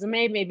my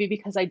resume, maybe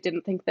because I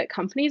didn't think that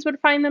companies would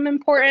find them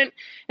important.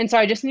 And so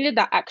I just needed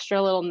that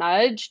extra little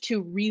nudge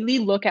to really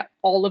look at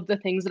all of the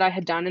things that I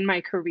had done in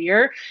my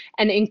career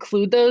and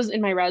include those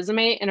in my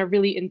resume in a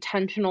really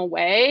intentional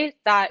way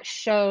that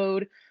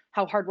showed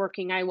how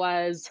hardworking I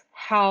was,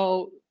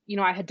 how,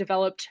 I had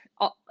developed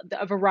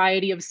a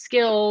variety of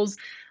skills.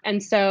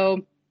 And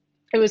so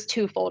it was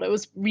twofold. It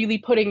was really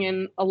putting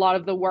in a lot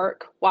of the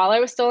work while I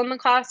was still in the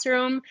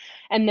classroom,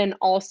 and then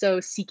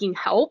also seeking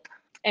help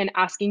and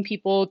asking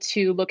people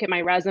to look at my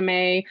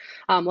resume,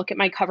 look at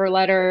my cover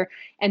letter,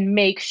 and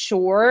make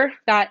sure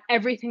that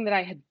everything that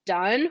I had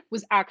done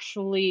was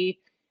actually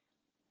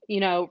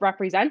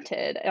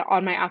represented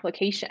on my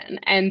application.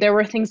 And there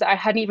were things that I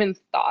hadn't even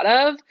thought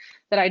of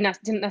that I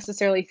didn't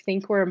necessarily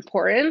think were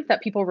important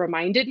that people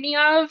reminded me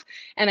of.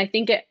 And I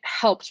think it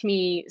helped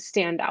me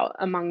stand out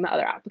among the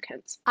other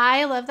applicants.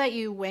 I love that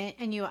you went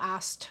and you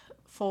asked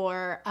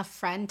for a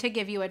friend to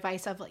give you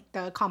advice of like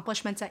the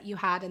accomplishments that you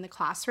had in the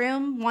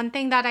classroom. One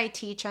thing that I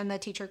teach in the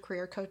Teacher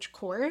Career Coach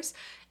course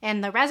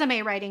in the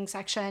resume writing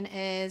section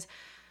is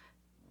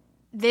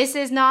this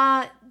is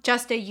not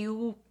just a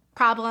you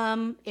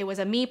problem. It was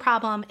a me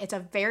problem. It's a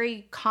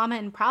very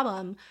common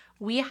problem.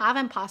 We have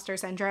imposter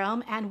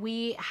syndrome, and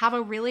we have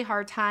a really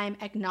hard time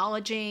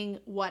acknowledging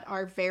what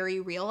our very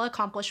real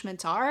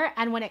accomplishments are.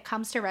 And when it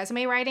comes to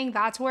resume writing,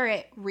 that's where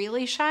it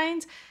really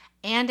shines.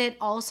 And it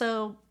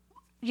also,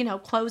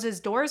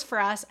 closes doors for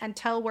us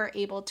until we're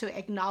able to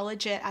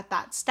acknowledge it at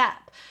that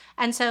step.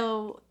 And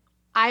so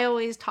I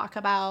always talk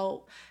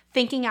about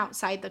thinking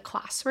outside the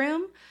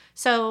classroom.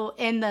 So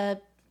in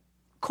the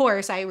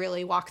course, I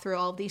really walk through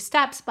all of these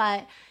steps,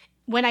 but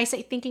when I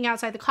say thinking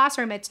outside the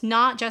classroom, it's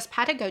not just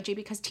pedagogy,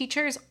 because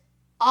teachers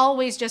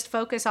always just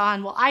focus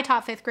on, well, I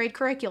taught fifth grade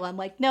curriculum.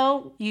 Like,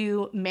 no,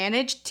 you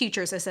managed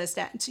teacher's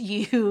assistants.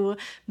 You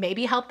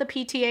maybe helped the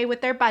PTA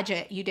with their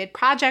budget. You did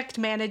project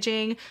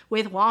managing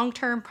with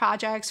long-term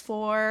projects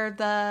for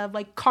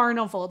the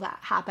carnival that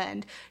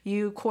happened.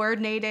 You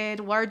coordinated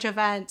large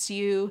events.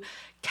 You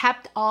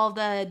kept all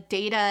the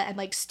data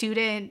and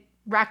student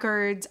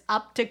records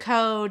up to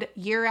code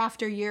year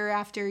after year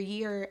after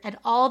year. And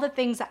all the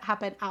things that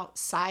happen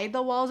outside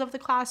the walls of the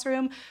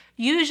classroom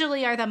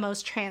usually are the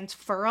most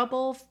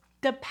transferable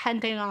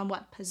depending on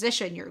what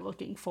position you're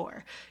looking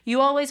for. You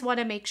always want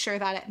to make sure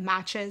that it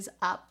matches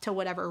up to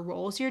whatever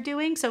roles you're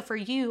doing. So for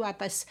you at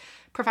this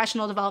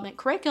professional development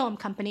curriculum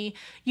company,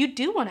 you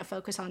do want to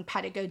focus on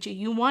pedagogy.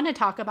 You want to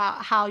talk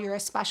about how you're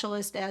a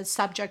specialist as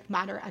subject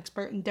matter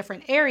expert in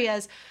different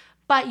areas.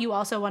 But you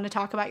also want to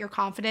talk about your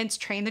confidence,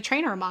 train the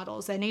trainer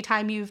models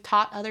anytime you've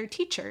taught other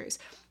teachers.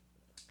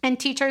 And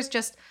teachers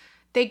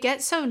they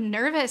get so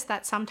nervous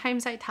that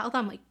sometimes I tell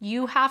them,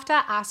 you have to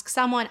ask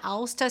someone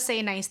else to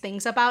say nice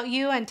things about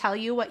you and tell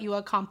you what you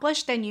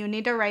accomplished, and you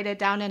need to write it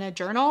down in a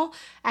journal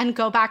and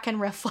go back and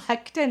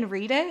reflect and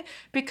read it,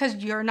 because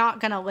you're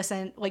not going to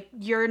listen.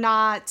 You're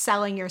not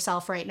selling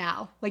yourself right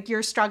now.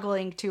 You're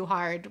struggling too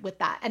hard with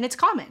that. And it's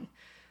common.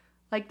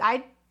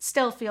 I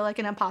still feel like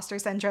an imposter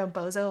syndrome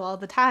bozo all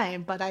the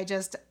time, but I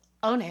just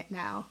own it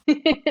now.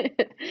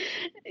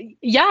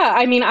 Yeah,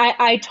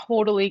 I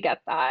totally get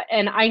that.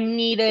 And I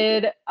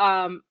needed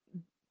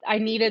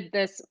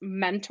this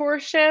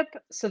mentorship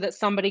so that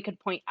somebody could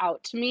point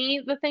out to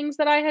me the things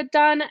that I had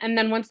done. And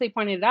then once they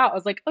pointed it out, I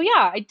was like, oh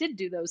yeah, I did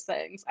do those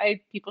things.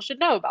 People should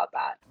know about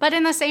that. But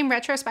in the same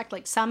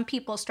retrospect, some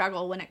people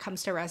struggle when it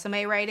comes to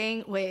resume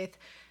writing with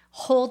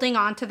holding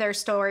on to their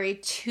story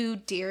too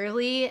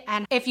dearly.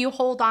 And if you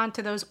hold on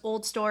to those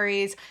old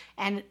stories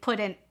and put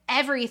in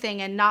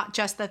everything and not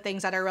just the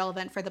things that are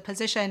relevant for the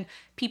position,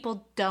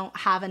 people don't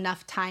have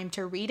enough time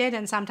to read it.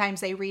 And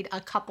sometimes they read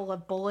a couple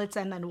of bullets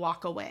and then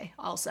walk away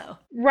also.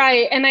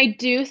 Right. And I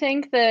do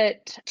think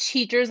that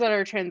teachers that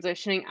are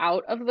transitioning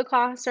out of the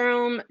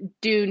classroom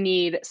do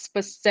need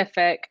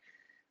specific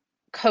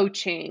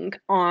coaching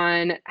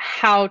on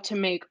how to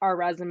make our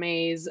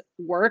resumes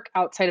work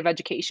outside of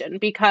education,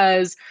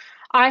 because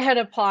I had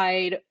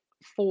applied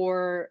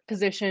for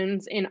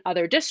positions in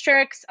other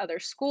districts, other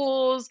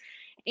schools,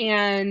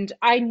 and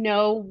I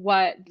know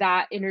what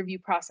that interview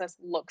process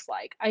looks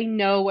like. I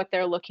know what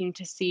they're looking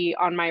to see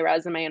on my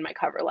resume and my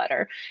cover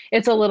letter.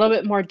 It's a little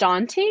bit more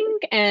daunting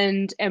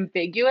and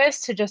ambiguous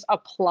to just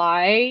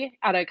apply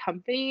at a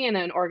company and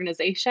an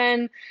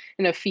organization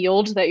in a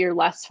field that you're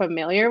less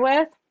familiar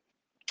with.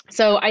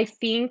 So I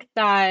think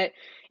that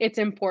it's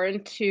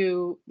important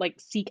to like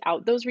seek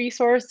out those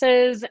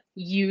resources,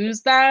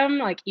 use them,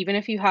 like even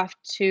if you have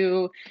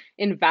to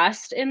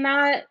invest in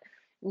that,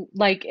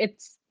 like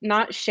it's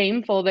not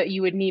shameful that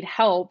you would need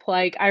help.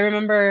 Like I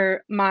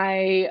remember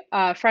my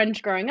friend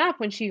growing up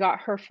when she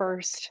got her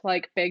first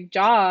like big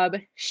job,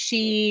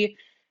 she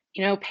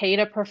paid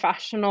a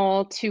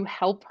professional to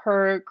help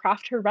her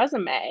craft her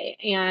resume.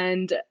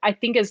 And I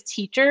think as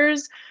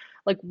teachers,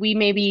 like we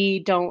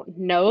maybe don't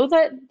know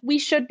that we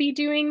should be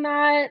doing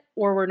that,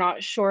 or we're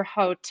not sure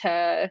how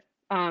to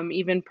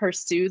even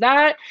pursue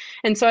that.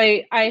 And so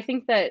I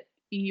think that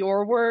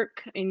your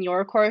work in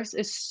your course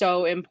is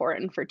so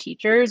important for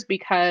teachers,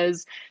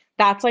 because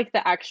that's like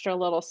the extra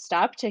little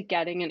step to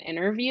getting an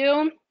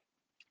interview.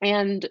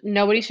 And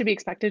nobody should be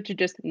expected to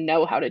just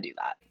know how to do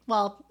that.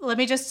 Well, let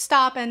me just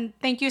stop and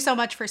thank you so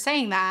much for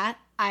saying that.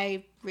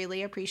 I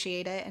really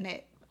appreciate it, and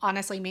it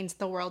honestly means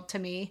the world to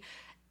me.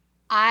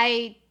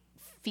 I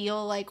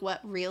feel like what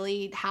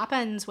really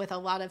happens with a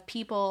lot of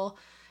people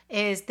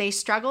is they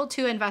struggle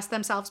to invest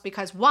themselves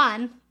because,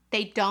 one,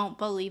 they don't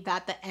believe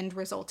that the end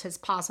result is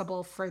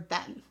possible for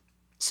them.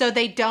 So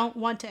they don't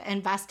want to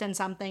invest in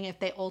something if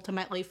they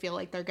ultimately feel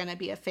like they're going to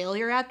be a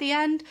failure at the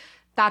end.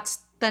 That's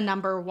the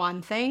number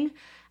one thing.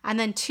 And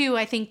then two,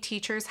 I think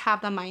teachers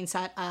have the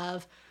mindset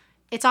of,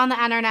 it's on the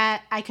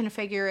internet, I can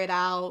figure it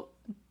out,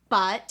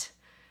 but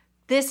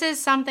this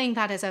is something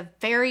that is a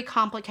very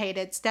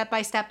complicated step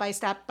by step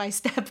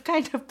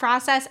kind of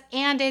process,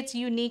 and it's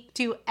unique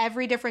to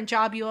every different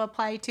job you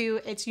apply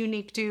to. It's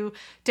unique to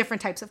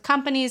different types of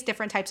companies,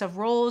 different types of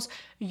roles.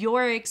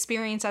 Your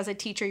experience as a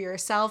teacher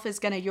yourself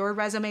your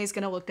resume is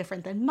gonna look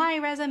different than my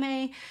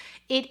resume.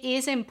 It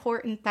is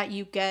important that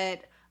you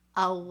get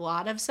a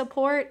lot of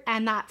support,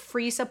 and that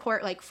free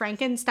support, like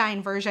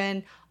Frankenstein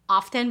version,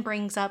 often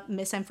brings up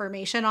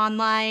misinformation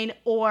online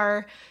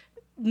or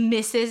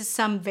misses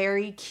some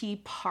very key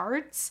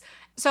parts.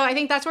 So I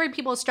think that's where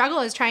people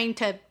struggle, is trying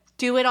to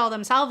do it all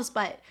themselves,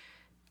 but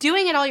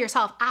doing it all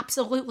yourself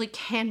absolutely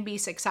can be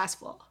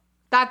successful.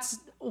 That's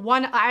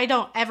one, I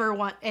don't ever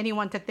want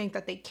anyone to think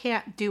that they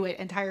can't do it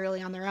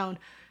entirely on their own.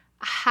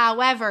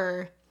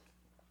 However,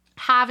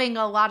 having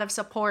a lot of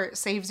support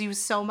saves you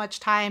so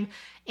much time,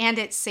 and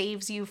it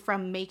saves you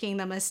from making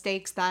the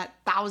mistakes that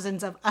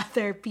thousands of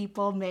other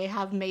people may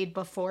have made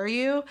before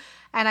you.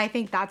 And I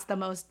think that's the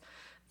most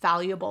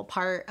valuable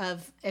part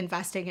of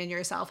investing in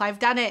yourself. I've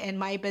done it in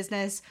my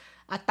business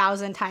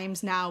 1,000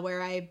 times now,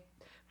 where I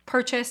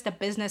purchased a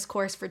business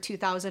course for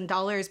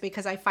 $2,000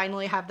 because I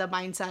finally have the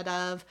mindset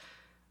of,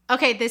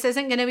 okay, this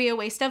isn't going to be a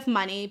waste of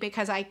money,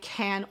 because I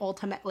can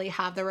ultimately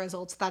have the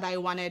results that I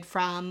wanted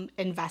from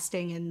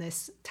investing in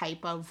this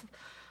type of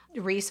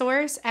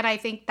resource. And I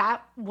think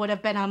that would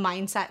have been a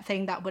mindset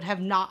thing that would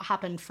have not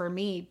happened for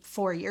me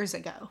 4 years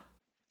ago.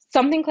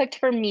 Something clicked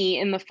for me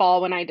in the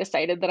fall when I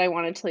decided that I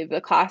wanted to leave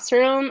the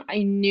classroom.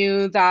 I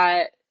knew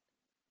that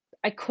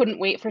I couldn't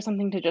wait for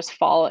something to just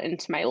fall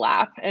into my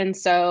lap. And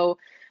so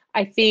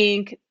I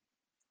think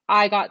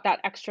I got that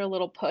extra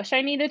little push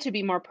I needed to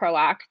be more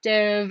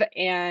proactive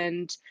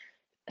and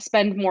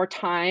spend more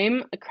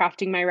time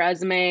crafting my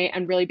resume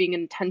and really being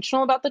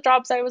intentional about the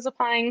jobs I was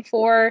applying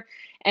for.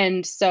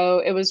 And so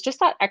it was just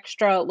that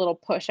extra little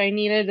push I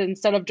needed.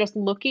 Instead of just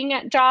looking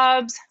at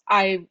jobs,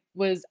 I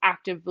was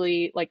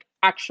actively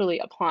actually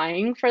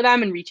applying for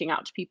them and reaching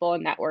out to people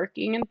and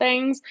networking and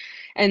things.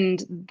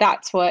 And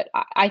that's what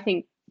I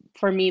think,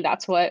 for me,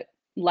 that's what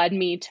led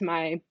me to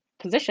my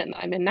position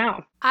that I'm in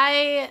now.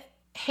 I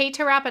hate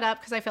to wrap it up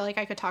because I feel like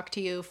I could talk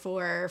to you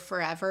for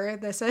forever.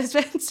 This has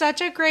been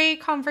such a great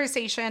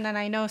conversation, and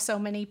I know so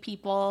many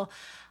people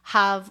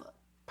have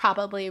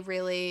probably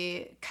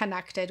really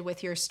connected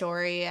with your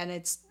story, and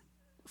it's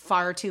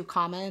far too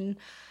common.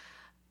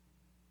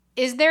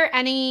 Is there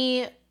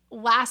any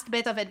last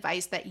bit of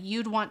advice that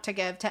you'd want to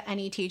give to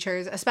any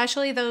teachers,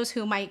 especially those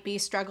who might be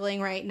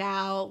struggling right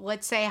now?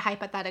 Let's say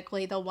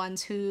hypothetically the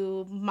ones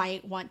who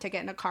might want to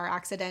get in a car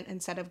accident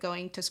instead of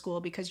going to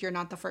school, because you're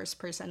not the first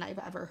person I've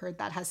ever heard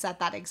that has said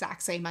that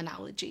exact same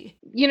analogy.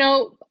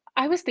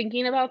 I was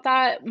thinking about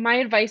that. My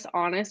advice,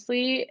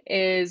 honestly,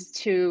 is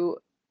to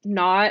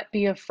not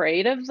be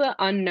afraid of the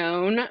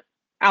unknown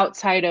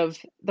outside of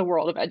the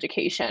world of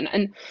education.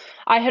 And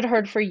I had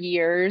heard for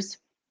years,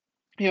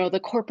 the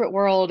corporate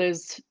world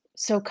is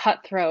so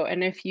cutthroat,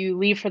 and if you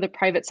leave for the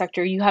private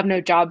sector, you have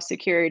no job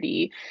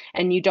security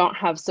and you don't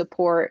have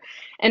support.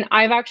 And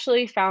I've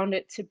actually found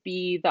it to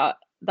be the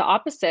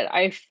opposite.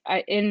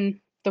 In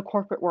the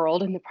corporate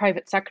world, in the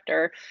private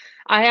sector,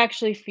 I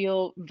actually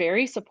feel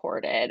very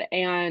supported,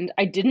 and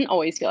I didn't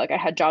always feel like I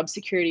had job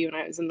security when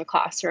I was in the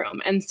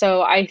classroom. And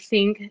so I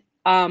think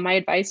my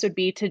advice would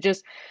be to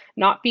just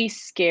not be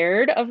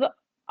scared of the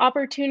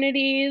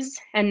opportunities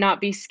and not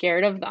be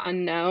scared of the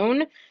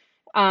unknown,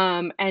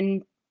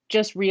 and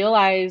just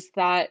realize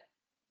that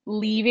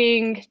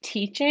leaving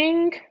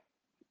teaching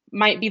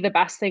might be the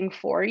best thing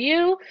for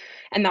you,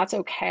 and that's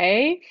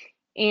okay.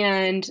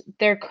 And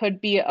there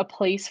could be a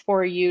place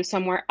for you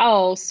somewhere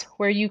else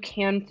where you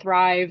can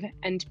thrive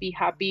and be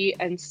happy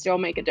and still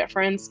make a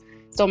difference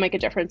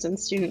in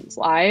students'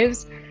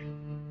 lives,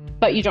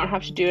 but you don't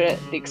have to do it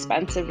at the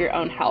expense of your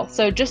own health.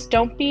 So just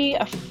don't be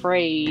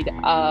afraid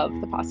of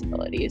the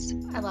possibilities.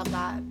 I love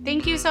that.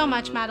 Thank you so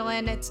much,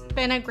 Madeline. It's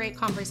been a great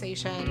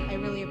conversation. I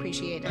really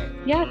appreciate it.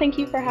 Yeah, thank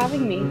you for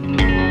having me.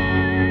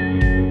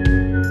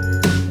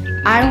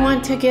 I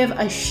want to give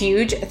a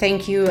huge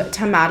thank you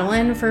to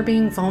Madeline for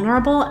being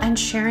vulnerable and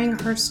sharing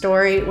her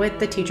story with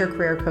the Teacher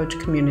Career Coach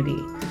community.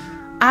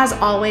 As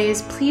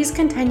always, please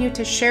continue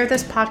to share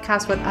this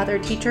podcast with other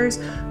teachers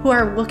who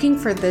are looking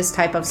for this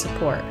type of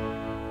support.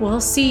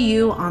 We'll see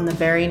you on the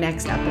very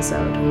next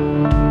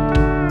episode.